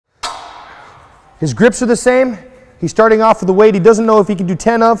His grips are the same. He's starting off with a weight he doesn't know if he can do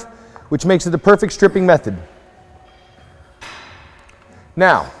 10 of, which makes it the perfect stripping method.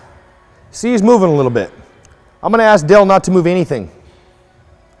 Now, see he's moving a little bit. I'm going to ask Dale not to move anything.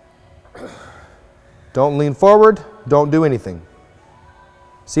 Don't lean forward. Don't do anything.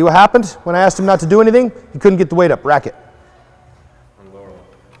 See what happened when I asked him not to do anything? He couldn't get the weight up. Rack it.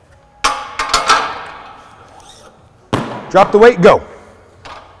 Drop the weight, go.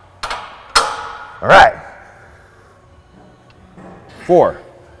 All right. 4,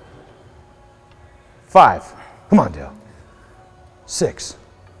 5. Come on, Dale. 6.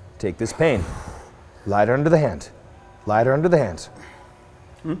 Take this pain. Lighter under the hand. Lighter under the hand.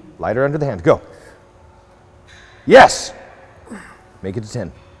 Lighter under the hand. Go. Yes. Make it to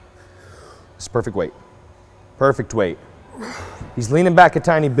 10. It's perfect weight. Perfect weight. He's leaning back a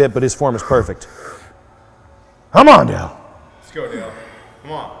tiny bit, but his form is perfect. Come on, Dale. Let's go, Dale.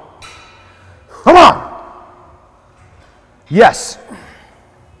 Come on. Come on. Yes.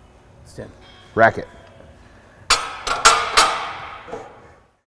 It's 10. Rack it.